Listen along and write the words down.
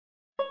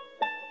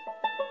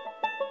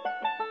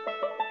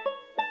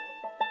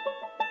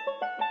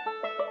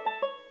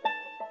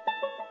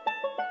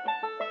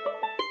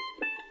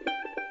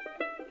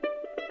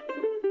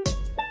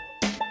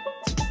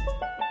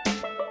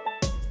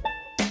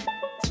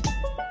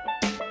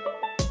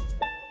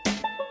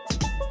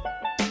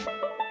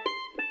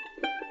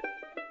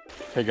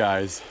Hey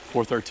guys,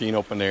 413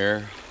 Open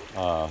Air.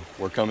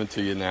 We're coming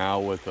to you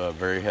now with a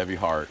very heavy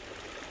heart.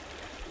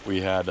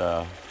 We had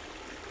a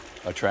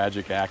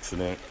tragic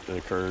accident that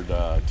occurred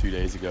 2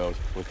 days ago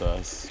with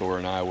us. Sora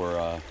and I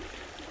were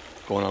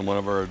going on one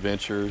of our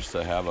adventures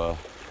to have a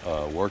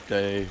work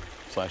day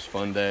 /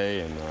 fun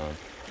day, and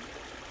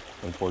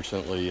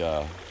unfortunately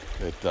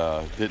it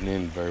didn't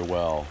end very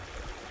well.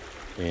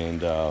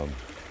 And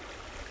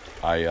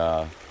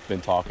I've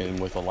been talking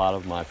with a lot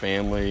of my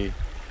family,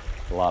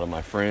 a lot of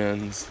my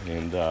friends,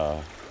 and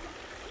my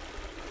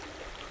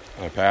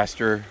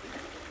pastor,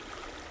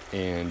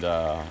 and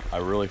I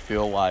really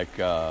feel like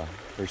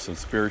there's some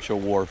spiritual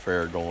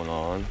warfare going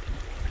on.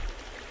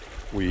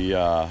 We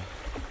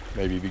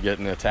maybe be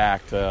getting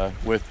attacked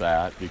with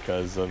that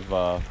because of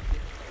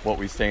what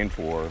we stand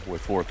for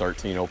with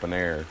 413 Open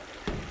Air.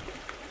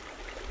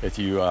 If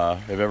you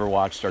have ever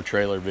watched our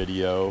trailer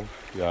video,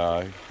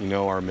 you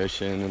know our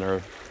mission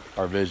and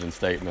our vision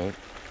statement,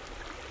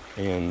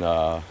 and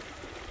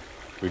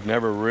we've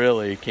never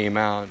really came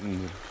out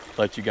and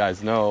let you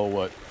guys know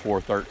what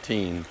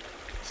 413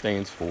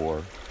 stands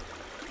for,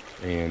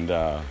 and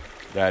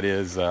that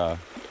is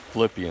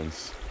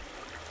Philippians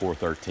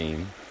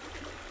 4:13,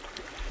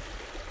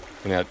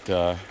 and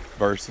that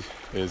verse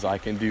is, "I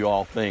can do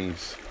all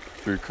things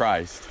through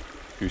Christ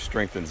who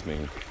strengthens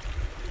me."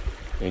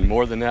 And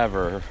more than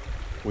ever,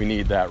 we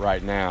need that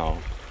right now.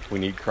 We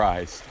need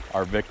Christ,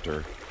 our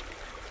victor,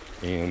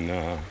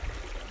 and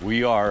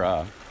we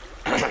are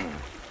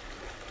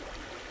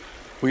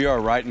we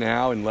are right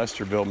now in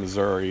Lesterville,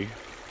 Missouri.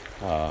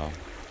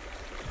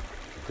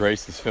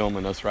 Grace is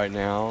filming us right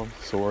now.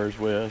 Sora's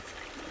with.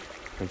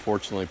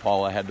 Unfortunately,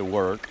 Paula had to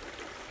work.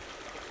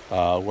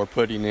 We're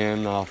putting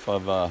in off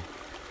of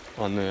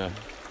on the,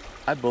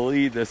 I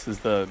believe this is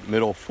the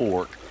middle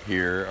fork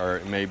here, or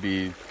it may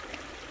be,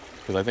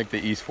 because I think the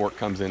east fork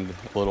comes in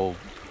a little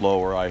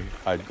lower.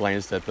 I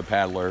glanced at the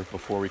paddler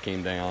before we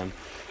came down,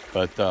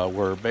 but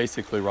we're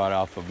basically right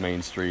off of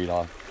Main Street,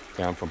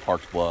 down from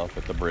Parks Bluff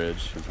at the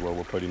bridge is where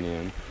we're putting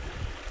in.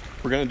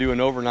 We're going to do an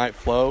overnight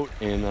float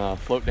and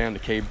float down to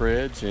Cave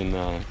Bridge and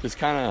just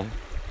kind of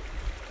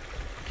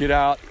get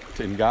out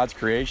in God's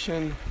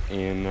creation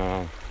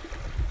and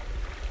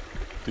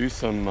do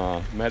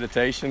some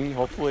meditation,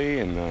 hopefully,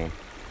 and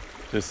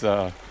just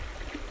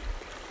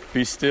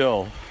be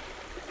still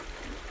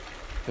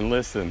and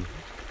listen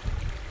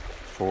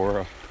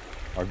for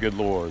our good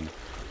Lord.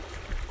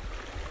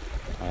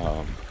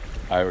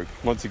 I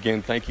once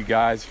again thank you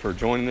guys for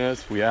joining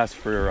us. We ask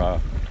for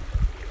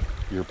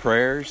your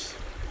prayers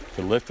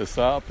to lift us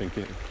up, and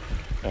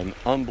an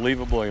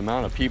unbelievable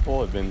amount of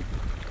people have been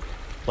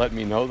letting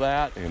me know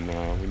that, and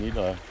we need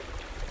to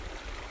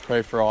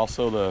pray for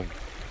also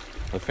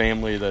the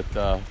family that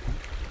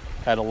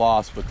had a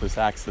loss with this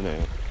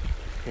accident.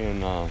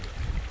 And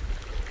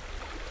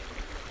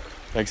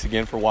thanks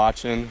again for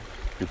watching.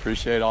 We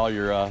appreciate all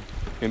your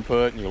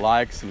input and your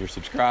likes and your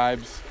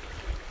subscribes.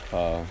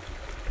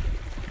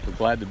 We're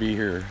glad to be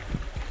here.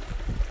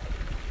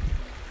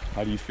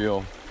 How do you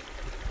feel?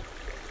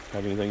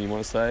 Have anything you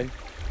want to say?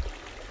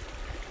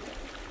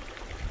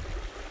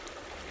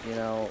 You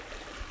know,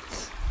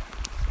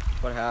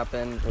 what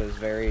happened was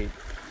very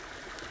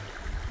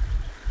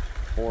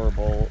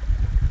horrible,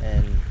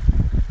 and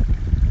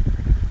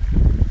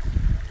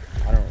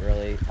I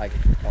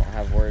don't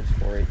have words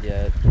for it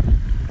yet.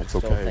 That's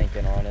I'm still okay.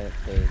 thinking on it,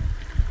 but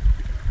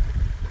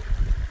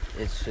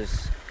it's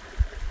just,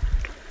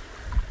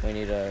 we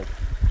need to,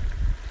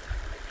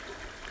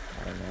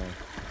 I don't know.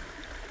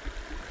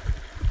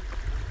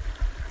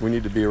 We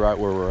need to be right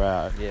where we're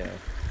at. Yeah.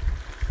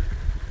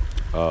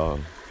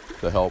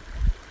 To help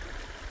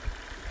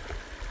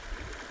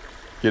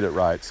get it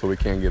right, so we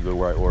can give the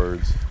right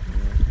words.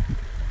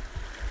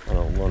 I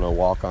don't want to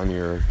walk on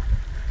your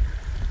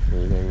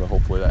anything, but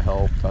hopefully that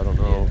helped. I don't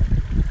know.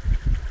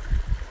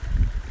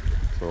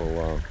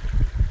 Yeah.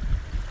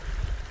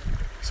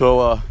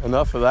 So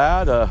enough of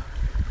that.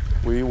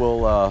 We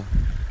will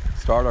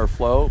start our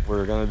float.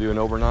 We're going to do an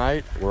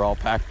overnight. We're all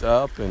packed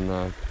up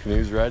and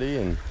canoes ready,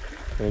 and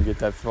going to get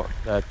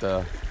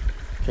that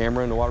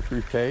camera in the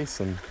waterproof case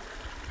and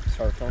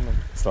start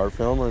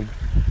filming.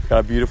 Got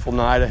a beautiful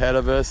night ahead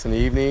of us, an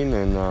evening,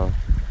 and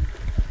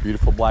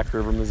beautiful Black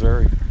River,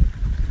 Missouri,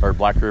 or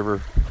Black River.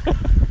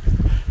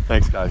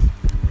 Thanks, guys.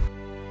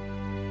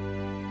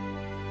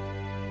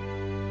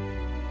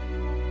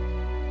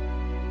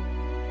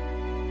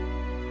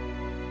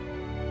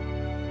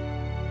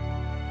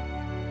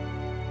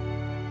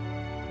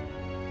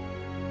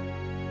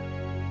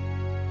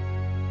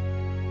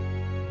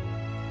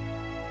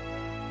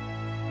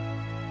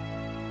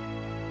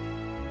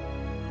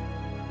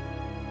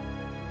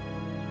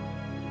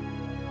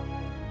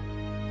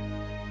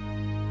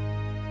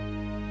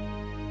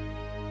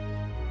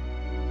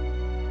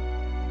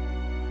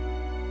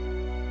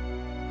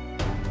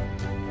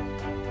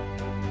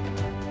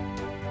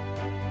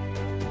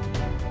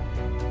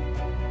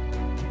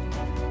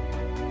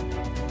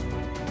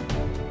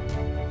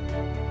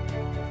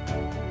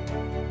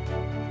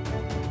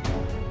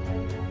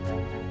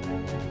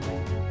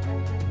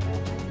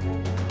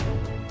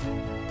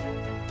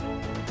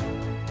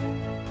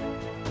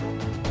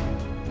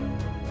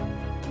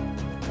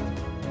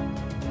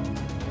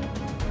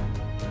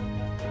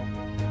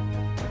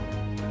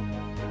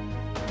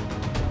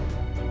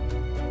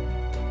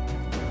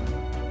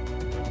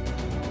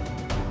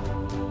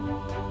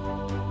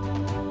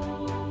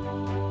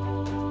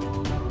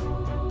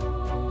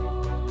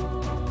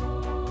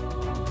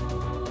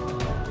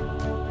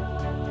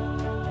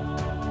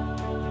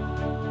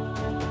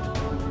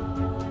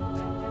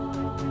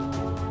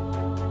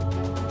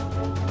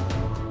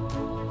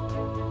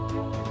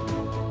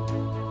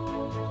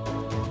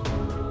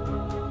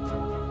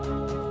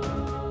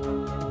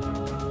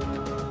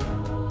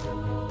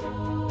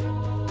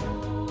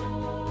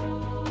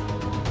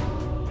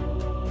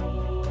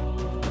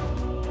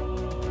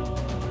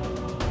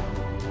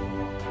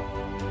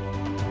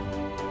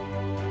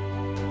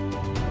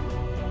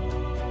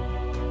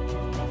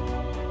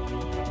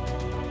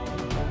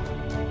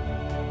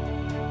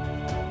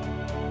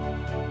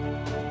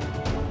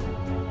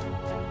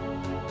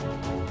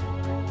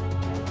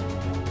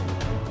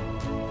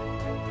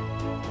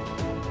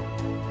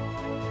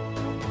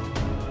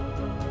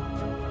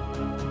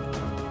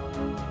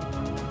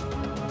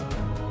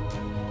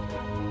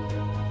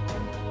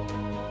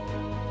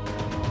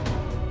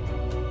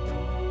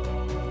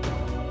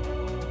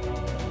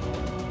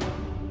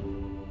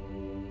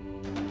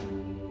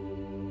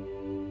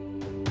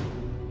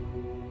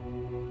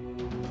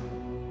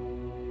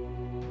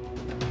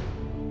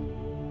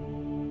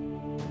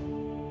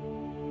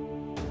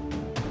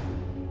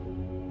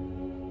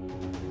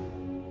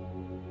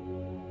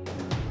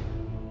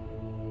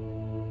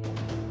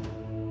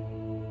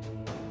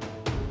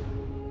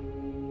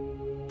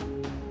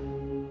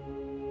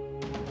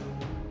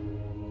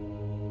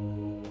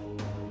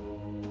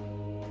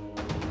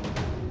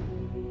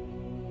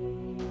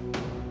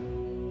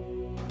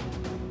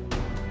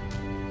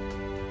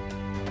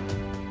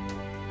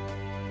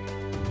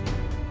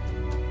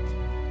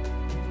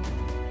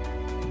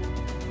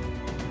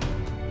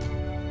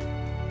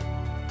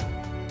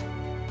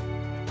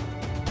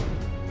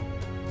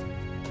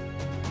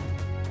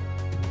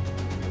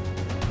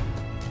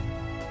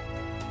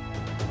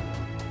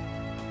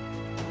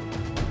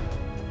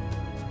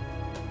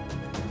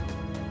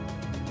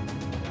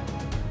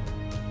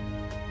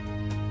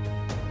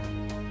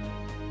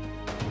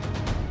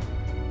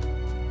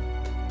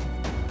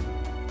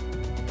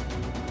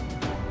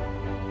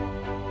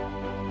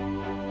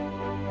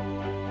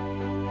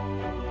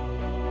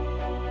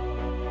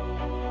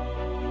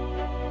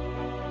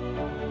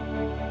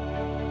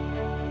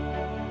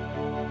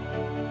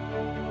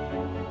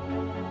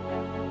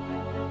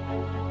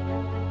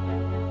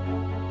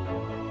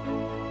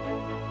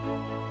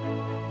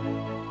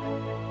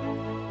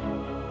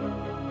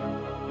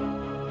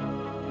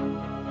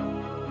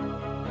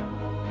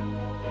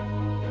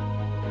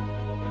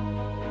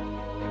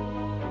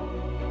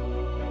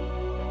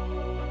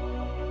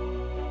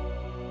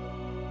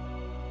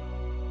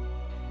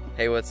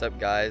 Hey, what's up,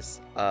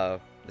 guys?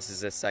 This is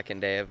the second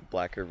day of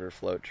Black River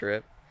float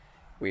trip.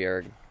 We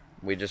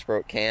just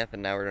broke camp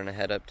and now we're gonna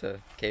head up to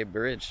Cave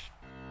Bridge.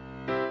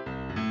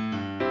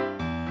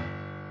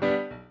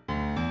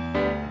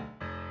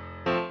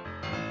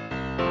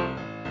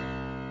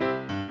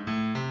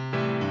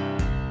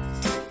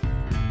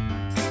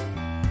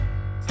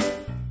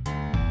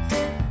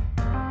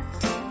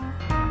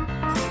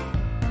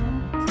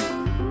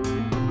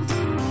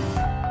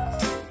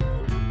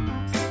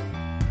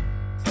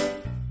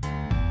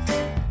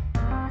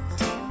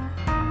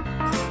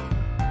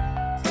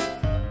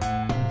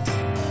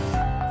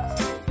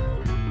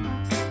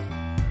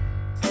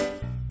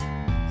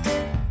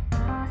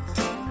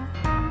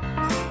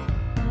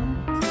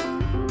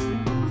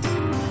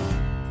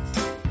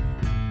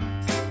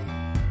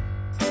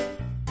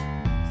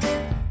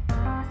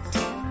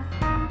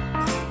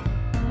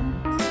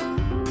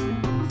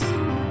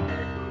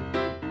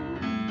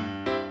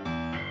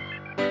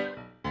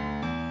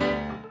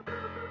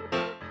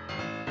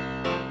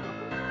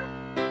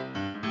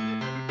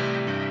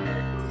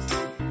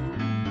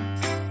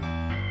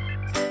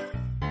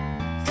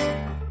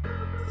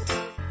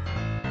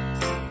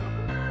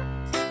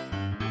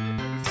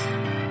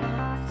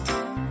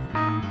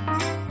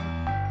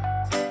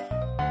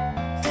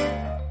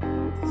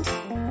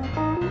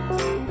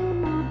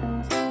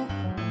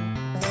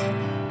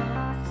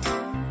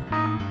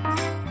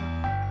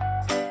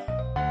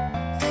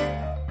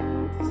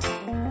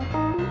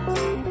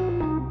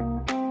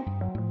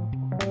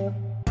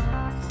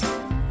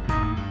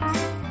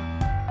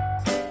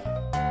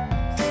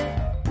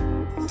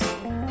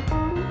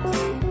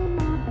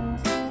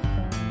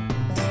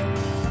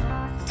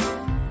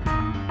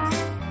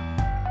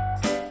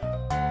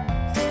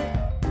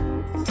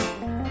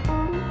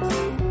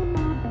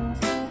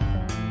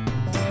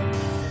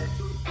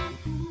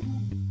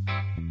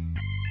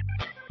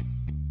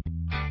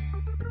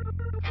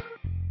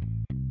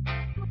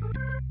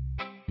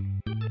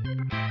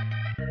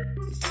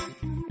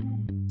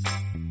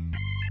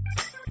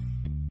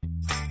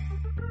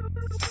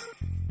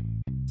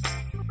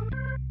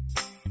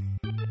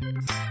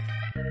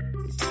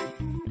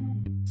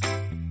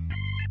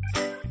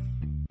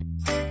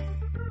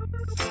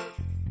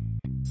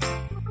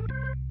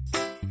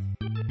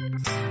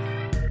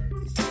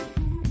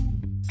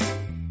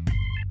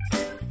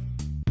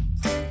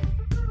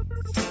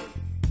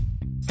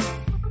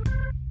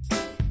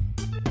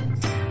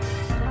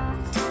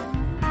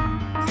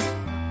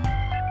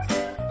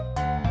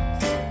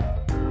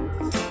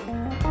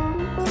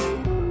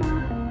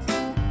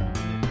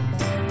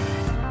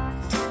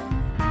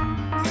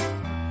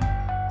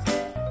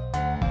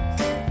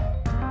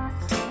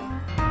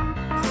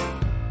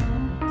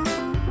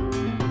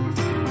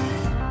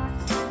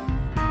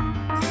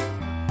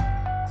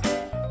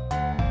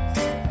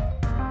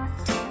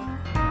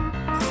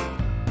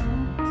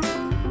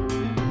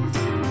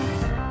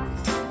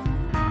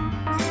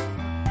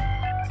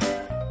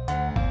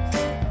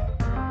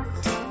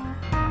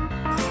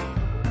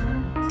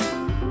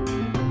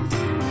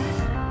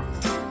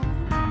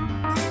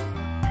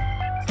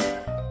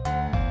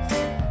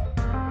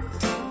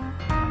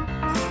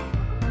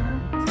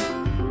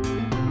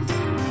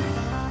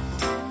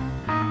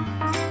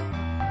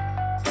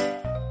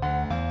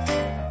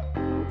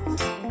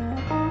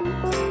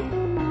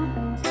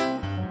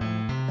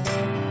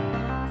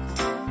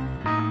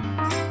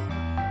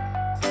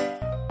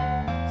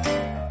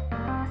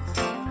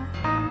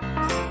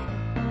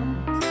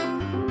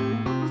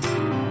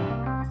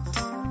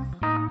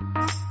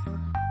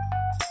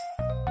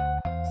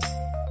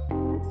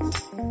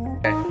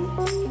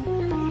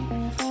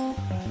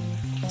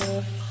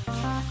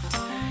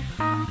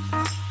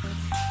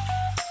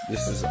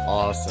 This is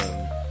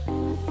awesome.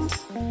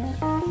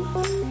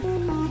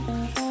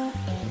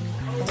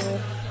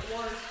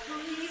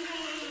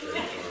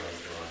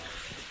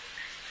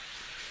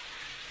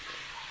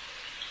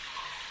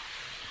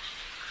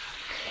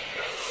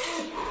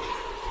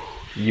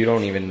 You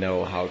don't even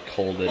know how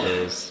cold it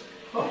is.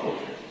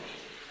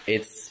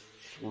 It's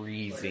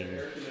freezing.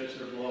 Air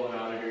conditioner blowing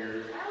out of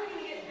here. How are we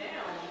gonna get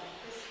down?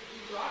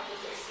 This rock is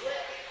so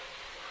slick.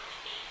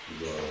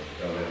 You go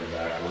down in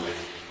backwards.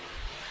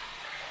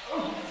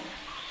 Oh.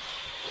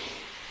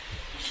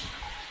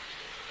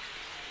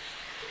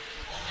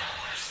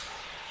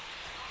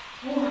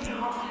 Oh my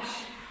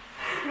gosh.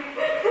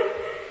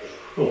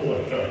 Oh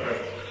my god.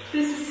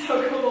 This is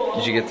so cool.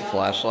 Did you get the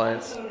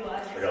flashlights? So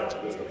glad. I got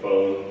the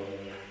phone.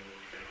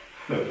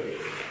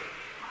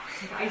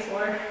 Nice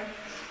work.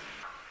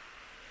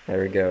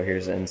 There we go.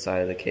 Here's the inside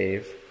of the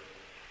cave.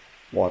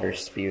 Water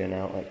spewing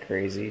out like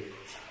crazy.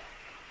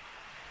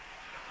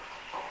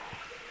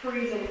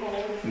 Freezing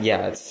cold.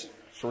 Yeah, it's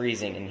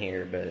freezing in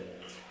here, but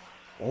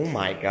oh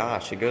my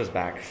gosh, it goes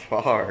back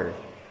far.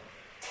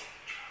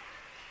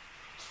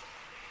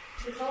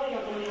 We probably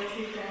got one more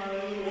shoot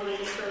tomorrow. We wanted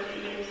to start the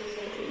use this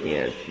one.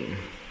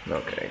 Yeah.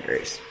 Okay,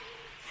 Grace.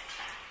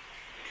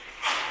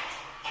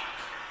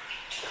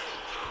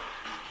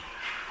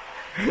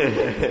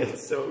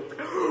 It's so.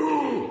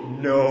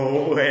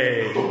 No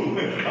way. Oh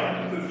my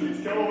god, this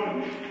Keeps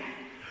going.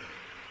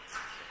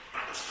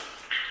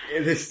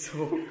 It is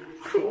so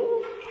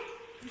cool.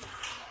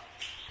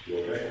 You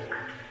okay?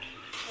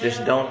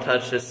 Just don't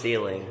touch the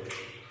ceiling.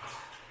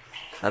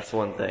 That's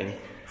one thing.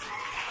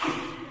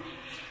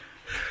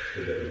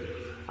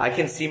 I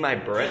can see my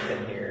breath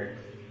in here.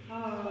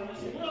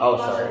 Oh,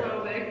 sorry.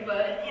 Claustrophobic,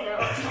 but you know,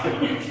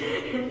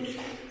 it's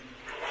fine.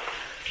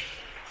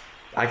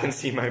 I can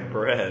see my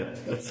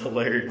breath. That's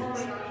hilarious. Oh my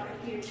gosh,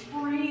 it's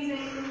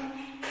freezing.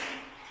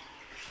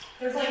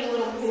 There's like a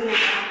little pool down there.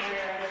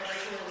 I don't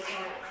like where it's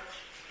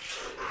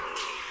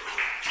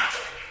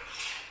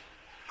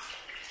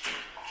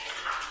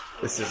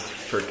at. This is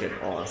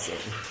freaking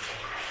awesome.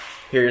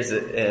 Here's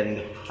the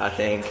end, I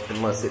think,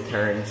 unless it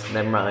turns.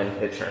 Never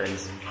mind, it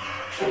turns.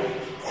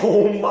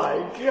 Oh my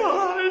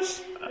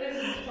gosh! This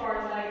is as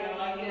far as I go.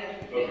 I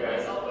can't get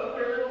myself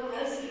over on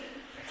this.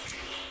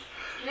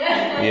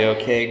 You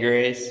okay,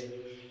 Grace?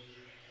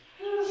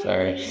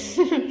 Sorry.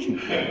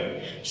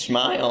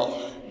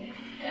 Smile.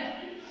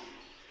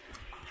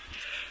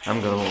 I'm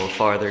going a little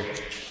farther.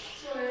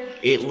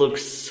 It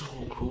looks so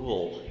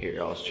cool. Here,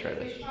 I'll try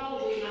to. It's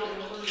probably not in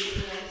the freeze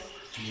for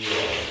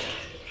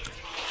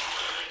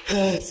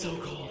this. It's so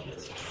cold.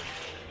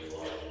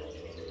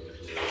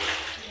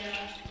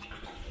 Yeah.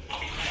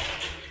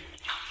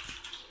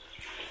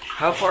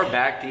 How far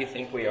back do you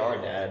think we are,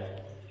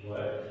 Dad?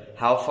 What?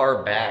 How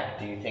far back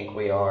do you think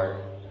we are?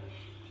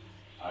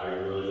 I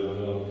really don't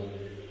know.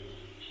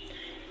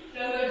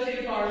 Don't go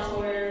too far,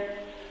 Sawyer.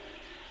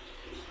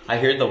 I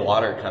hear the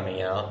water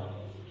coming out.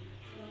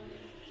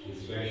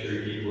 Just make sure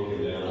you keep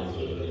looking down so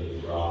it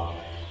doesn't drop.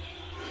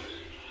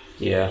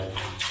 Yeah.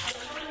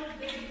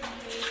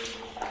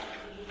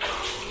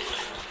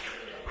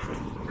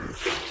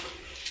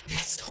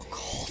 It's so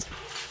cold.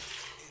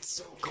 It's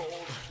so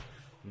cold.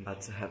 I'm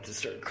about to have to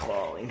start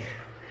crawling.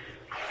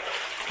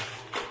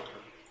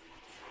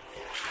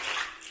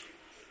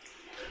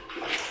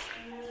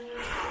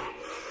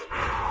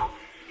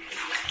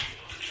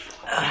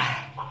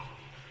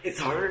 It's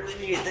harder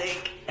than you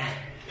think.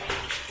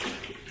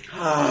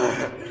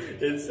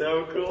 It's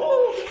so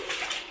cool.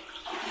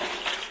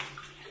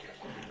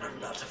 I'm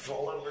about to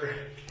fall over.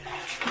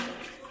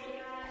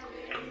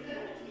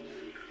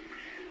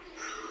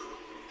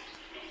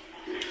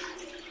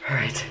 All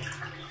right,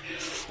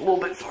 a little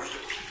bit farther.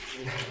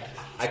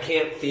 I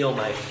can't feel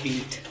my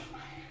feet.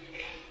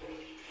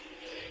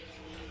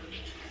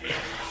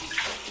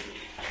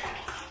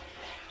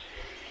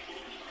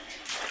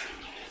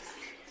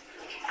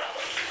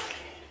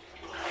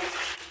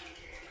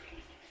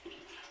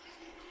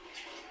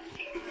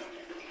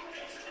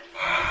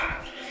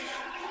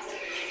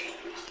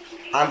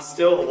 I'm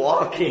still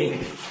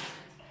walking.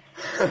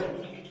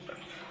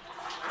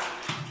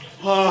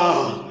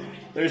 Oh,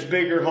 there's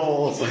bigger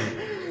holes.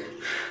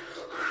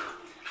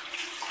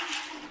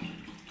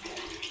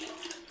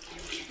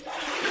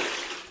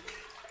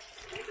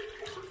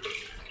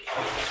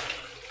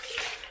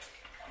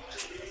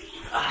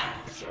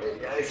 Sorry,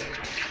 guys.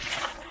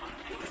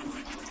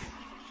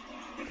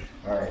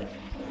 Alright,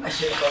 I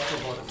should have left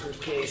a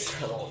waterproof case.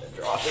 I don't want to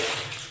drop it.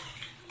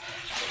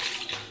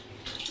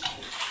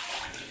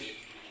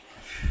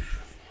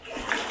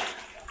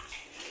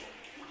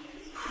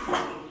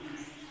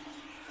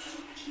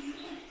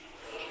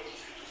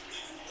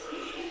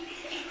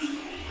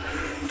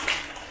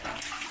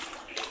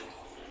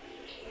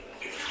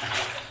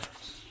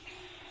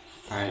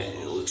 Alright,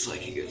 it looks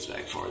like it goes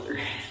back farther.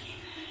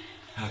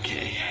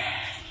 Okay.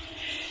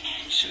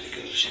 Should I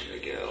go? Should I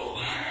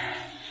go?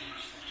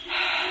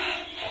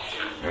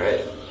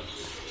 Alright.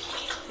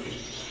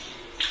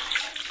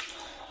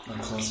 My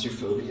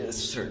claustrophobia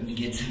is starting to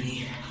get to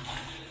me.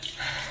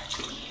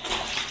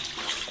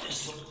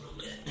 Just a little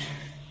bit.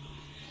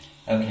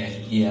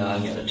 Okay, yeah, I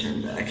gotta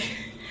turn back.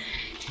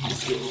 I'm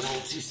just getting a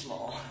little too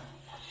small.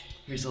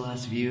 Here's the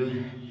last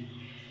view.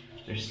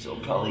 There's still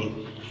probably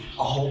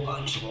a whole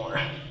bunch more.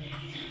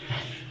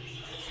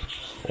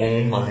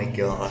 Oh my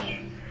god.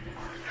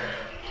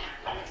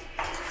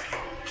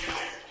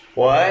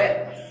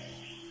 What?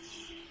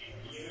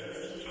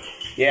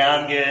 Yeah,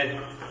 I'm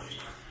good.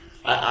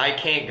 I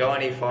can't go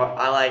any far.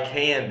 I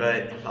can,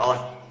 but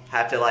I'll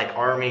have to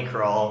army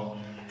crawl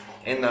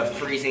in the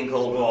freezing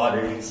cold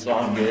water, so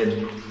I'm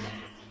good.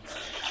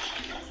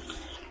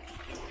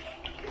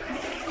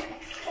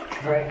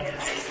 Alright,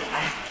 guys.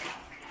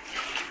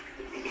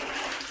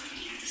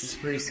 This is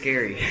pretty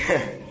scary.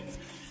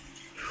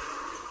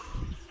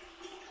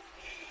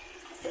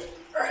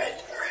 Alright.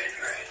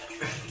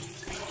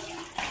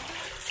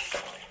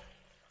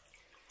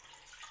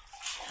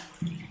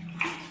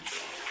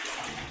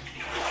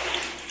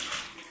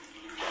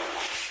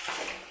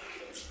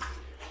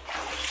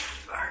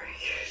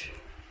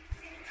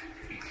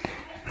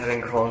 I've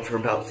been crawling for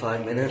about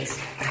 5 minutes.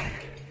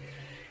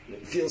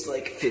 It feels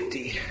like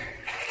 50.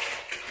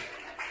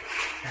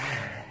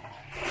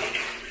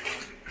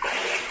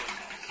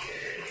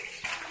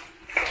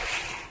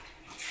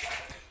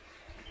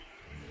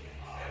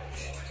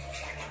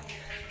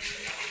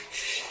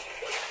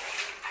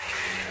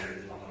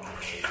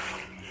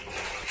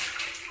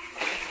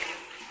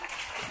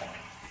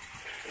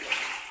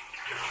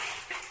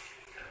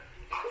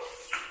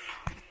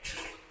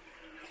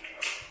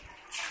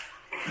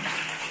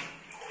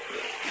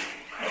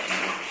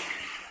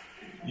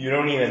 You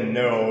don't even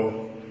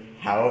know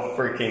how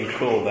freaking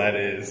cool that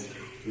is.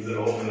 Does it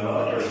open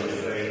up or does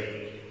it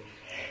say?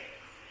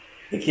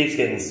 It keeps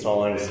getting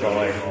smaller and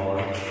smaller.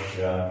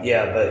 Yeah.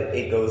 Yeah, but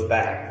it goes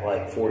back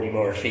like 40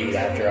 more feet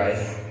after I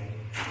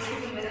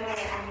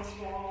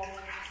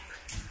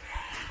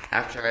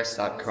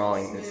stop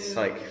crawling. It's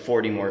like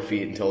 40 more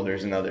feet until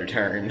there's another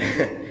turn.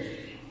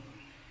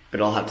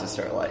 But I'll have to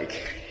start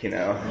like, you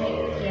know.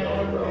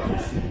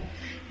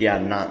 Yeah,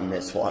 not in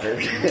this water.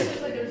 It's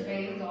like there's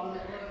veins on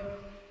it.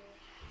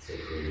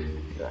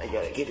 I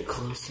gotta get a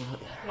close up.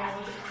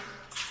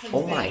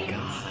 Oh my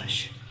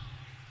gosh.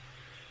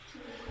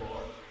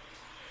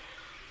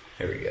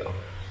 There we go.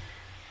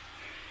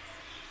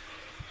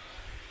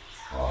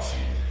 Awesome.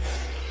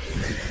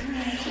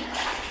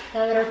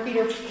 Now that our feet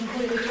are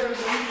completely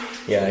frozen.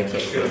 Yeah, I can't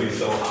It's feel. gonna be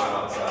so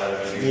hot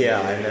outside.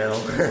 Yeah, I know.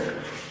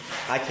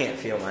 I can't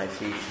feel my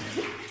feet.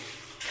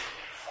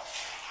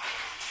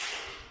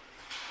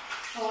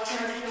 Oh, I can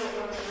already feel it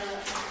going to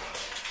that.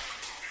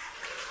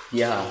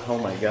 Yeah, oh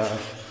my gosh.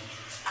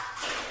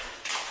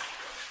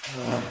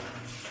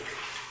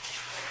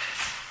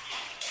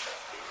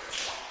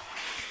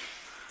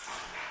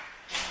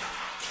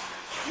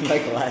 My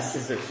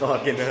glasses are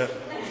fogging up.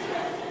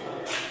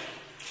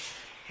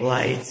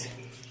 Light.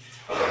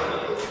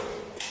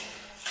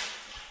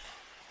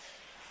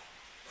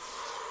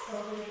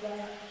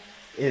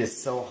 It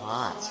is so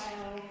hot.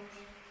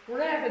 We're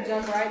gonna have to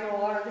jump right in the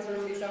water because we're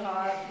gonna be so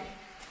hot.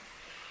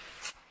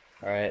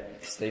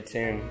 Alright, stay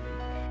tuned.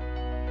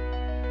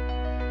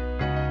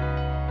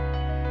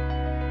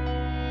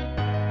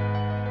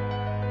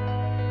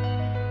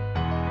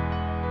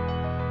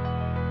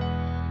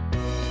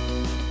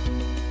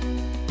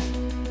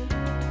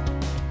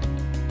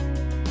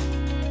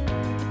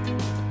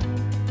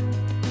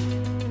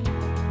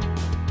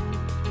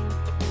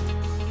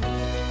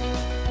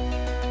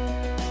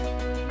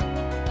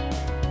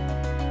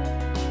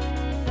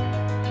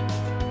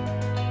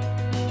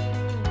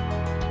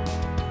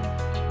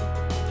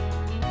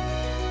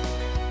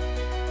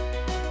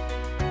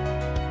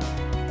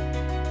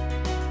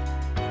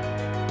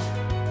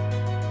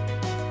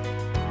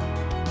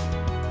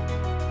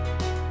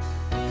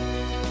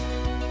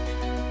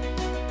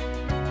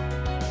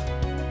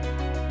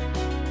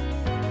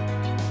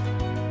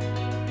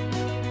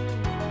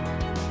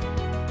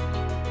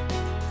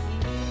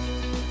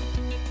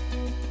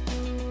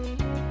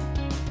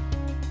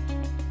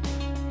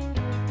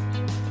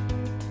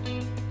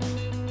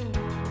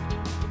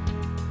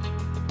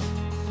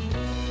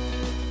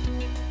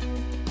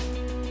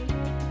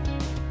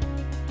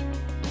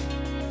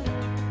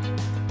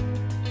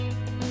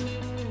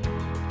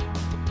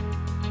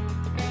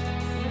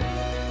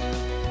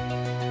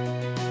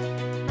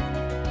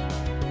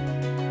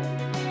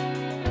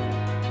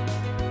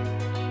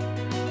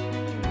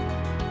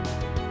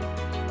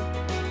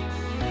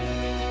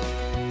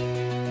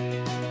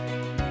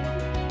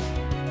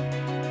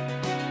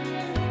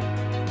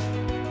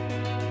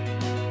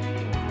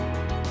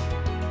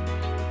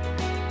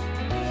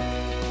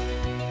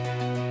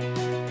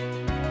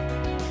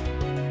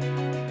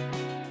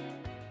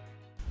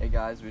 Hey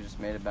guys, we just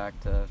made it back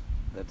to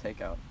the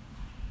takeout.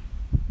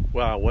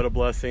 Wow, what a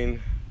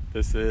blessing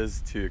this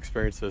is to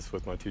experience this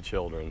with my two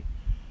children.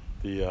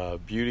 The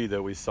beauty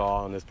that we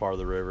saw on this part of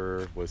the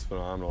river was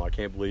phenomenal. I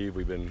can't believe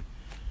we've been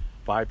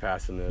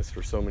bypassing this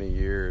for so many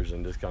years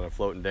and just kind of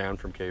floating down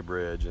from Cay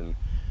Bridge. And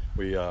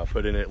we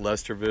put in at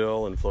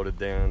Lesterville and floated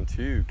down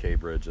to Cay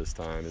Bridge this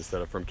time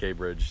instead of from Cay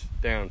Bridge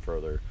down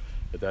further,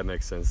 if that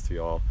makes sense to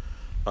y'all.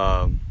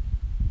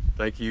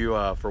 Thank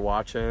you for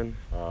watching.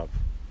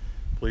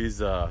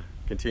 Please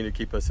continue to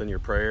keep us in your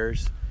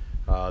prayers.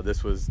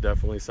 This was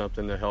definitely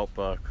something to help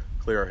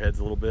clear our heads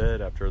a little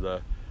bit after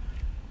the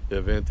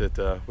event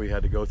that we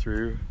had to go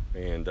through.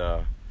 And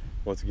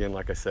once again,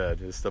 like I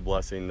said, it's a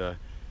blessing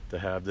to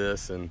have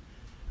this and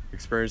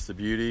experience the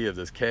beauty of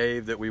this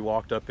cave that we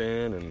walked up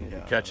in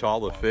and catch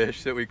all the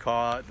fish that we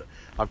caught.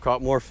 I've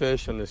caught more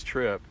fish on this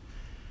trip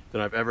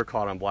than I've ever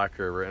caught on Black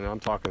River, and I'm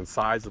talking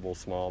sizable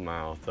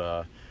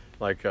smallmouth.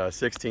 Like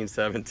 16,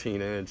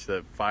 17 inch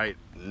that fight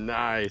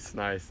nice.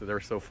 They're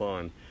so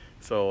fun.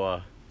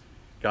 So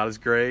God is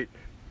great.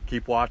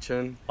 Keep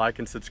watching, like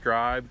and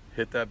subscribe.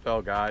 Hit that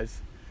bell,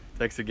 guys.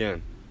 Thanks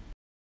again.